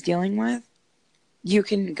side is dealing with, you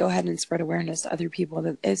can go ahead and spread awareness to other people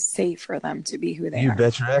that it's safe for them to be who they You are.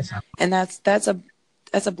 bet your ass. And that's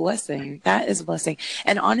a blessing. That is a blessing.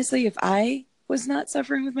 And honestly, if I was not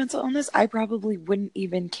suffering with mental illness, I probably wouldn't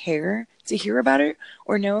even care to hear about it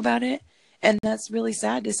or know about it. And that's really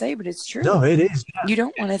sad to say, but it's true. No, it is. You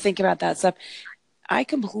don't want to think about that stuff. I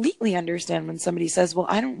completely understand when somebody says, well,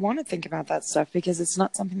 I don't want to think about that stuff because it's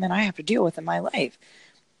not something that I have to deal with in my life.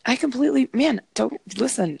 I completely, don't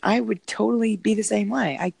listen. I would totally be the same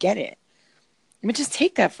way. I get it. But just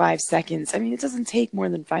take that 5 seconds. I mean, it doesn't take more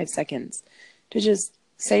than 5 seconds to just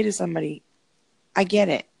say to somebody, I get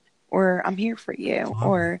it, or I'm here for you,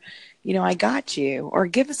 or, I got you, or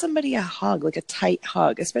give somebody a hug, like a tight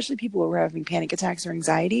hug, especially people who are having panic attacks or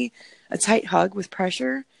anxiety. A tight hug with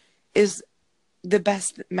pressure is the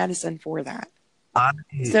best medicine for that.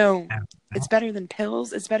 So it's better than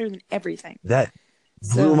pills. It's better than everything. That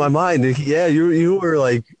blew my mind, Nikki. Yeah, you were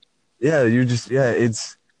like, yeah,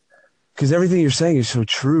 it's because everything you're saying is so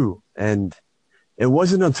true. And it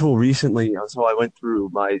wasn't until recently, until I went through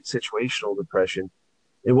my situational depression,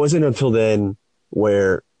 it wasn't until then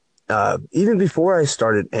where, even before I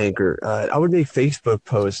started Anchor, I would make Facebook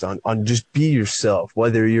posts on just be yourself,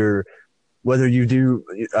 whether you do,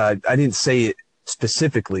 I didn't say it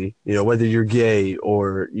specifically, whether you're gay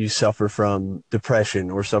or you suffer from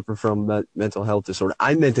depression or suffer from mental health disorder.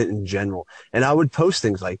 I meant it in general. And I would post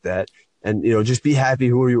things like that and, just be happy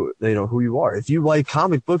who you are. If you like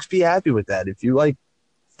comic books, be happy with that. If you like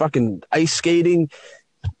fucking ice skating,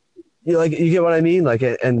 you get what I mean? Like,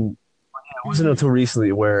 and it wasn't until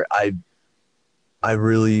recently where I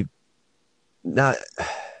really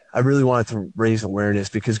wanted to raise awareness,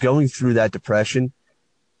 because going through that depression,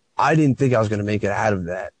 I didn't think I was going to make it out of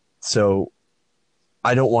that. So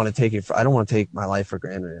I don't want to take my life for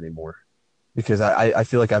granted anymore, because I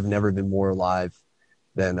feel like I've never been more alive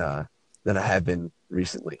than I have been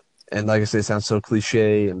recently. And like I said, it sounds so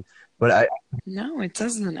cliche, but no, it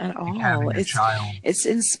doesn't at all. It's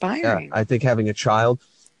inspiring. Yeah, I think having a child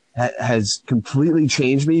has completely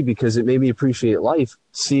changed me, because it made me appreciate life,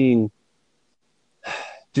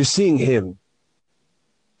 just seeing him.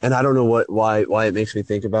 And I don't know why it makes me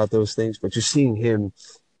think about those things, but just seeing him,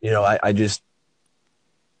 I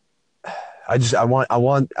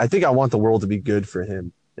think I want the world to be good for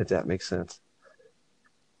him, if that makes sense.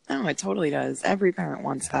 No, it totally does. Every parent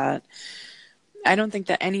wants that. I don't think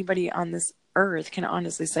that anybody on this earth can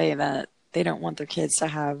honestly say that they don't want their kids to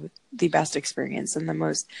have the best experience and the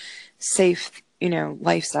most safe,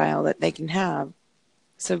 lifestyle that they can have.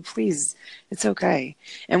 So please, it's okay.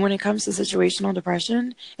 And when it comes to situational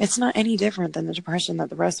depression, it's not any different than the depression that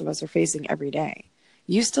the rest of us are facing every day.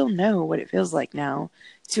 You still know what it feels like now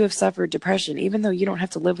to have suffered depression. Even though you don't have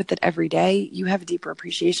to live with it every day, you have a deeper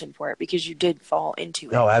appreciation for it because you did fall into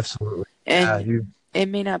it. Oh, absolutely. And it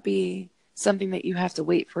may not be something that you have to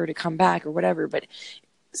wait for it to come back or whatever, but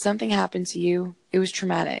something happened to you. It was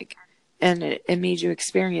traumatic, and it made you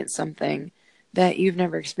experience something that you've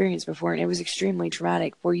never experienced before, and it was extremely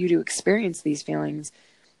traumatic for you to experience these feelings.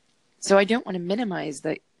 So I don't want to minimize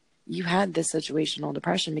that you had this situational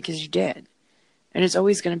depression, because you did, and it's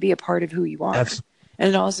always going to be a part of who you are. And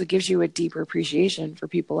it also gives you a deeper appreciation for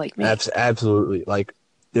people like me. Absolutely. Like,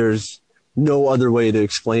 there's no other way to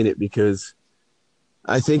explain it, because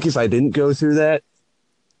I think if I didn't go through that,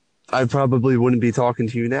 I probably wouldn't be talking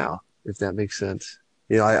to you now, if that makes sense.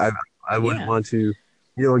 I wouldn't want to,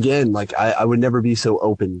 again, like I would never be so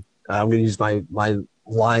open. I'm going to use my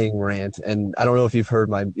lying rant. And I don't know if you've heard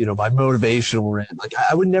my motivational rant. Like,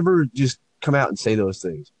 I would never just come out and say those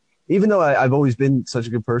things. Even though I've always been such a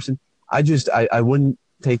good person, I wouldn't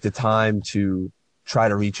take the time to try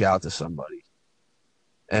to reach out to somebody.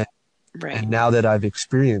 And now that I've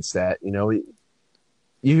experienced that,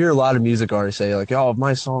 you hear a lot of music artists say like, oh, if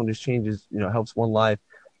my song just changes, helps one life.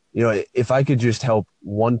 If I could just help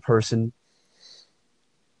one person,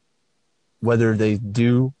 whether they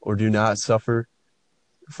do or do not suffer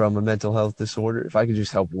from a mental health disorder, if I could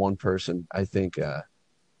just help one person, I think that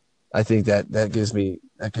gives me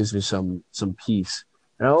some peace.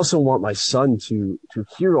 And I also want my son to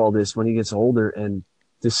hear all this when he gets older and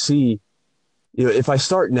to see, if I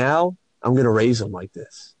start now, I'm going to raise him like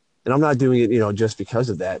this. And I'm not doing it, just because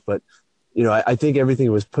of that, but I think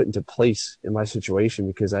everything was put into place in my situation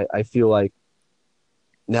because I feel like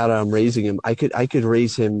now that I'm raising him, I could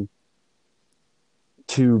raise him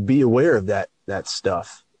to be aware of that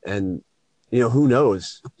stuff. And who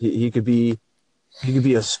knows? He could be a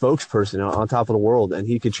spokesperson on top of the world, and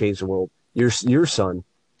he could change the world. Your son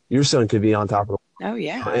could be on top of Oh the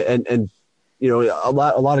yeah. world. And a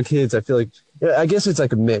lot of kids, I feel like, I guess it's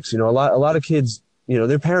like a mix. A lot of kids,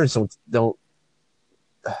 their parents don't.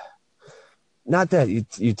 Not that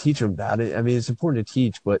you teach them about it. I mean, it's important to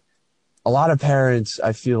teach, but a lot of parents,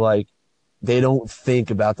 I feel like, they don't think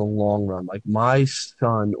about the long run. Like my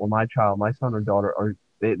son or my child, my son or daughter,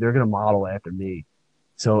 they're going to model after me.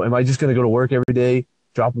 So am I just going to go to work every day,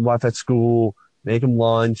 drop them off at school, make them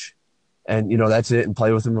lunch, and that's it, and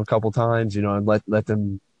play with them a couple times, and let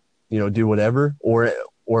them, do whatever, or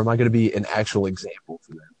am I going to be an actual example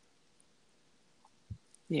for them?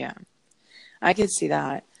 Yeah. I could see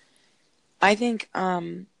that. I think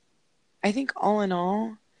all in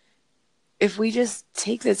all, if we just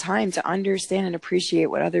take the time to understand and appreciate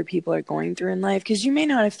what other people are going through in life, because you may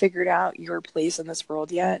not have figured out your place in this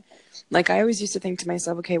world yet. Like I always used to think to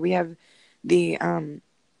myself, okay, we have the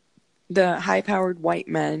high-powered white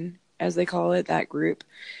men, as they call it, that group.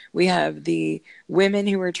 We have the women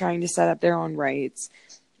who are trying to set up their own rights.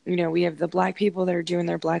 We have the black people that are doing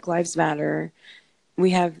their Black Lives Matter. We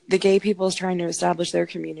have the gay people trying to establish their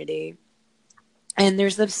community. And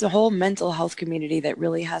there's this whole mental health community that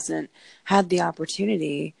really hasn't had the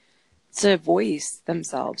opportunity to voice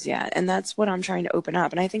themselves yet. And that's what I'm trying to open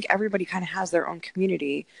up. And I think everybody kind of has their own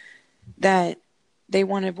community that they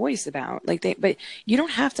want to voice about. But you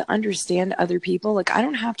don't have to understand other people. Like, I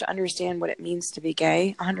don't have to understand what it means to be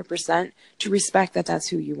gay 100% to respect that that's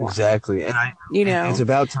who you are. Exactly. And it's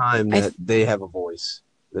about time I, that they have a voice,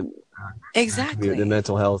 the exactly.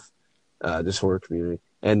 mental health disorder community.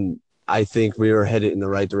 And I think we are headed in the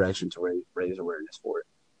right direction to raise awareness for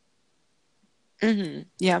it.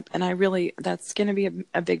 Yep. And that's going to be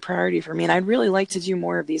a big priority for me. And I'd really like to do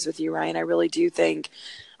more of these with you, Ryan. I really do think,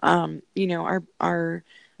 our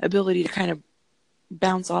ability to kind of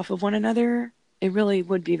bounce off of one another, it really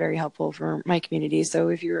would be very helpful for my community. So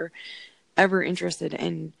if you're ever interested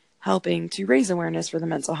in helping to raise awareness for the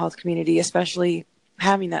mental health community, especially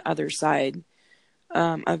having that other side,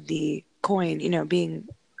 of the coin, being,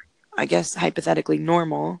 I guess, hypothetically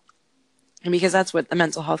normal, because that's what the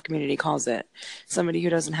mental health community calls it. Somebody who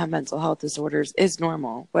doesn't have mental health disorders is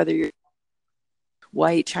normal. Whether you're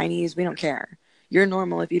white, Chinese, we don't care. You're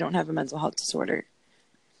normal if you don't have a mental health disorder.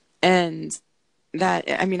 And that,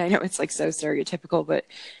 I mean, I know it's like so stereotypical, but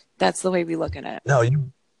that's the way we look at it. No,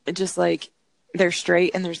 It's just like there's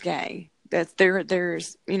straight and there's gay.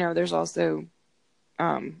 There's also,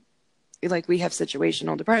 like we have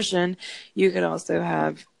situational depression. You could also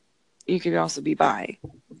be bi.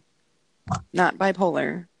 Not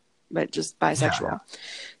bipolar, but just bisexual. yeah.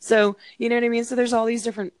 So, you know what I mean? So there's all these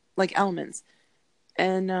different like elements.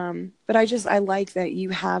 And, but I like that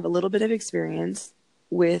you have a little bit of experience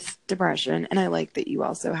with depression. And I like that you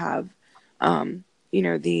also have,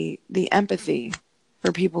 the empathy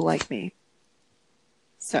for people like me.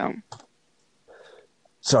 So.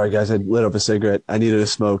 Sorry, guys. I lit up a cigarette. I needed a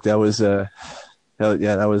smoke. That was very.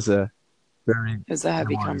 It was a It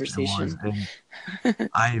heavy was. It was. conversation. And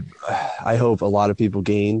I hope a lot of people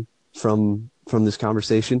gain from this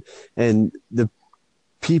conversation, and the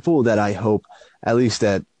people that I hope, at least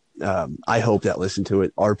that I hope that listen to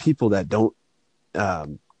it, are people that don't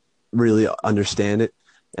really understand it.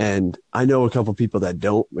 And I know a couple people that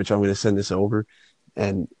don't, which I'm going to send this over,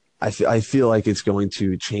 and I feel like it's going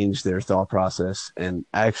to change their thought process. And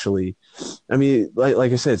actually, I mean,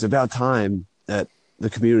 like I said, it's about time that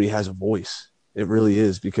the community has a voice. It really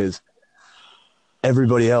is, because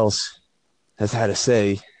everybody else has had a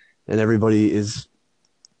say, and everybody is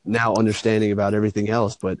now understanding about everything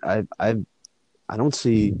else. But I don't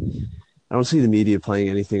see the media playing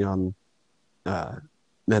anything on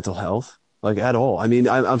mental health, like, at all. I mean,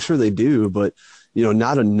 I'm sure they do, but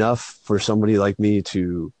not enough for somebody like me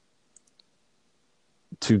to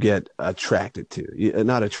get attracted to,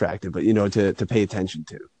 not attracted, but to pay attention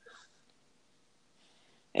to.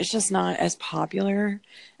 It's just not as popular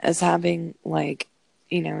as having, like,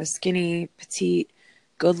 a skinny, petite,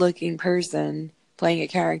 good-looking person playing a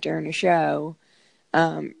character in a show,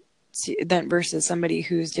 that versus somebody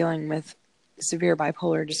who's dealing with severe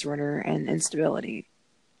bipolar disorder and instability.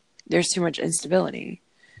 There's too much instability.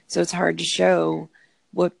 So it's hard to show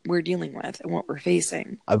what we're dealing with and what we're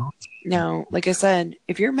facing. I, Now, like I said,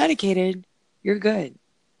 if you're medicated, you're good.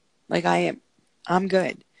 Like I am, I'm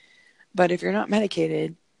good. But if you're not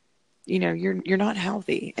medicated, you're not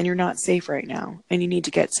healthy and you're not safe right now, and you need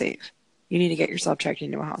to get safe. You need to get yourself checked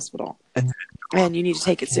into a hospital, and and you need to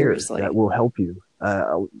take it care that seriously. will help you.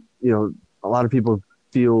 A lot of people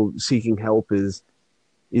feel seeking help is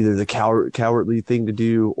either the cowardly thing to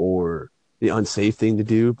do or the unsafe thing to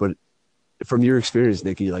do. But from your experience,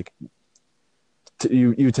 Nikki, like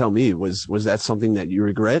you tell me, was that something that you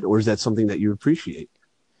regret, or is that something that you appreciate?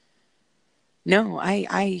 No,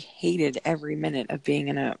 I hated every minute of being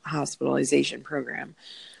in a hospitalization program.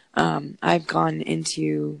 I've gone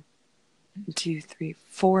into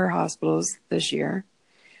 4 hospitals this year,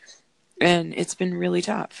 and it's been really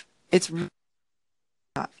tough. It's really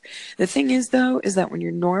tough. The thing is, though, is that when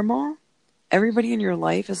you're normal, everybody in your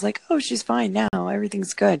life is like, oh, she's fine now,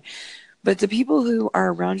 everything's good. But the people who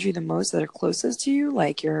are around you the most, that are closest to you,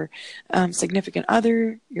 like your significant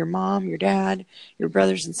other, your mom, your dad, your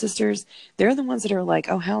brothers and sisters, they're the ones that are like,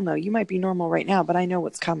 oh, hell no, you might be normal right now, but I know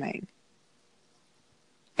what's coming.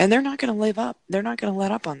 And they're not going to live up. They're not going to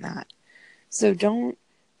let up on that. So don't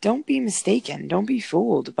be mistaken. Don't be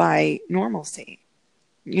fooled by normalcy.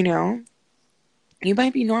 You know, you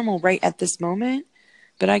might be normal right at this moment,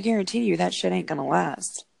 but I guarantee you that shit ain't going to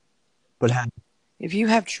last. But If you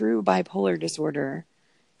have true bipolar disorder,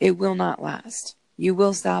 it will not last. You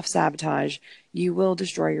will self-sabotage, you will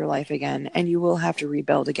destroy your life again, and you will have to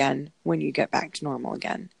rebuild again when you get back to normal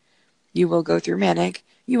again. You will go through manic,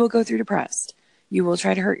 you will go through depressed, you will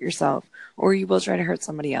try to hurt yourself, or you will try to hurt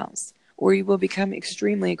somebody else, or you will become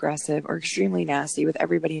extremely aggressive or extremely nasty with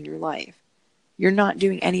everybody in your life. You're not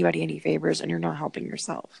doing anybody any favors, and you're not helping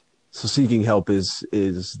yourself. so seeking help is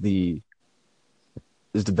the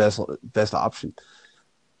best option.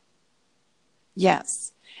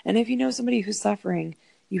 Yes. And if you know somebody who's suffering,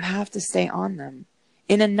 you have to stay on them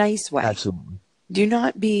in a nice way. Absolutely. Do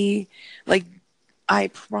not be like, I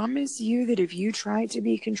promise you that if you try to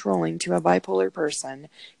be controlling to a bipolar person,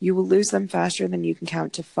 you will lose them faster than you can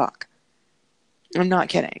count to fuck. I'm not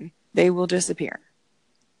kidding. They will disappear.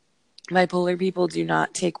 Bipolar people do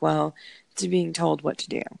not take well to being told what to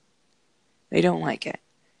do. They don't like it.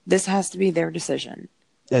 This has to be their decision.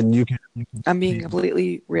 And you I'm being can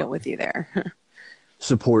completely real with you there.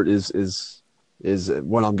 support is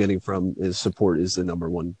what I'm getting from is support is the number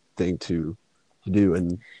one thing to do,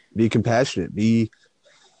 and be compassionate, be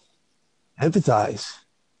empathize.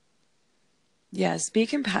 Yes, be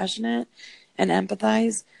compassionate and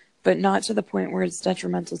empathize, but not to the point where it's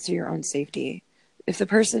detrimental to your own safety. If the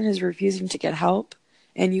person is refusing to get help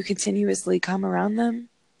and you continuously come around them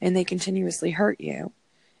and they continuously hurt you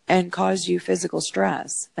and cause you physical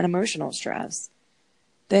stress and emotional stress,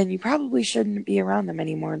 then you probably shouldn't be around them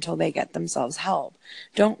anymore until they get themselves help.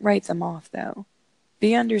 Don't write them off, though.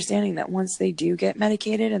 Be understanding that once they do get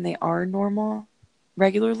medicated and they are normal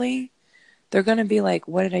regularly, they're going to be like,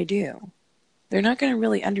 what did I do? They're not going to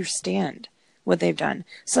really understand what they've done.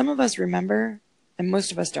 Some of us remember, and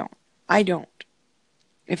most of us don't. I don't.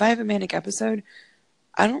 If I have a manic episode,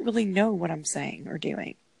 I don't really know what I'm saying or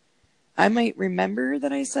doing. I might remember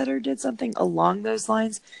that I said or did something along those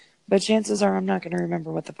lines, but chances are I'm not going to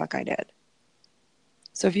remember what the fuck I did.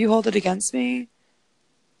 So if you hold it against me,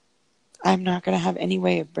 I'm not going to have any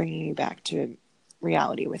way of bringing you back to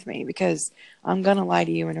reality with me, because I'm going to lie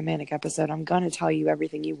to you in a manic episode. I'm going to tell you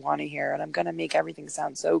everything you want to hear, and I'm going to make everything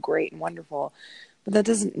sound so great and wonderful. But that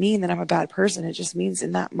doesn't mean that I'm a bad person. It just means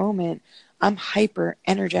in that moment, I'm hyper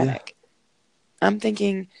Yeah. energetic. I'm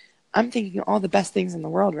thinking all the best things in the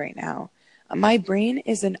world right now. My brain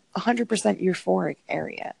is in 100% euphoric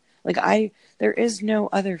area. There is no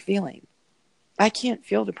other feeling. I can't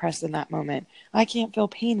feel depressed in that moment. I can't feel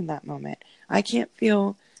pain in that moment. I can't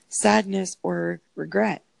feel sadness or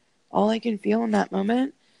regret. All I can feel in that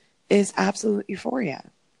moment is absolute euphoria.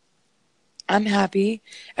 I'm happy.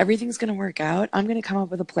 Everything's going to work out. I'm going to come up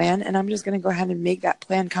with a plan, and I'm just going to go ahead and make that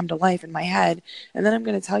plan come to life in my head, and then I'm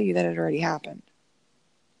going to tell you that it already happened.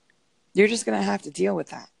 You're just going to have to deal with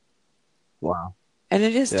that. Wow. And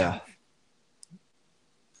it is Yeah. tough.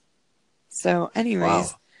 So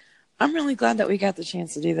anyways, Wow. I'm really glad that we got the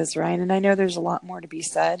chance to do this, Ryan. And I know there's a lot more to be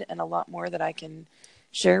said and a lot more that I can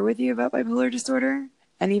share with you about bipolar disorder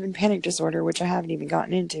and even panic disorder, which I haven't even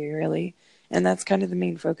gotten into really. And that's kind of the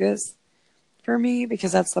main focus for me,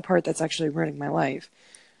 because that's the part that's actually ruining my life.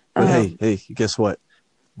 But hey, guess what?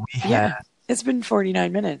 We have Yeah, it's been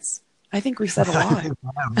 49 minutes. I think we said a lot.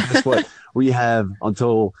 guess what? We have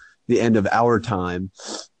until the end of our time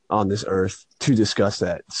on this earth to discuss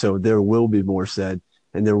that. So there will be more said,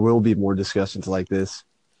 and there will be more discussions like this.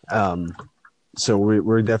 Um, so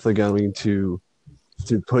we're definitely going to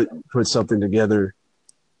put something together,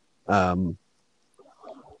 um,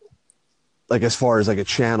 like as far as like a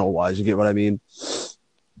channel wise. You get what I mean?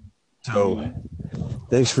 So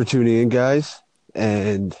thanks for tuning in, guys,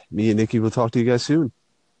 and me and Nikki will talk to you guys soon.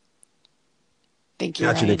 Thank you,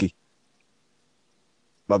 Gotcha, Ryan. Nikki.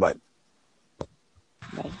 Bye bye.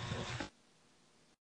 Bye.